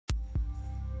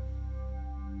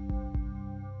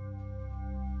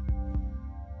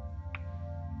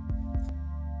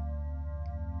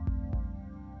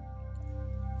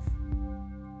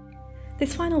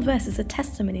This final verse is a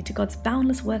testimony to God's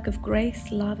boundless work of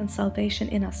grace, love, and salvation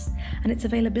in us, and its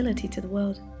availability to the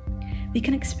world. We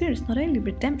can experience not only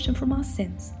redemption from our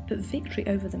sins, but victory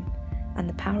over them, and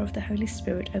the power of the Holy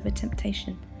Spirit over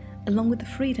temptation, along with the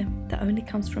freedom that only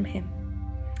comes from Him.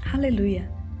 Hallelujah!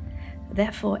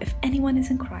 Therefore, if anyone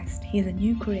is in Christ, he is a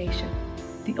new creation.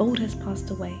 The old has passed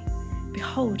away.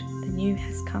 Behold, the new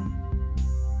has come.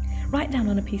 Write down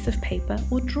on a piece of paper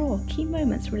or draw key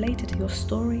moments related to your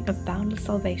story of boundless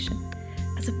salvation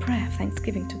as a prayer of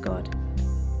thanksgiving to God.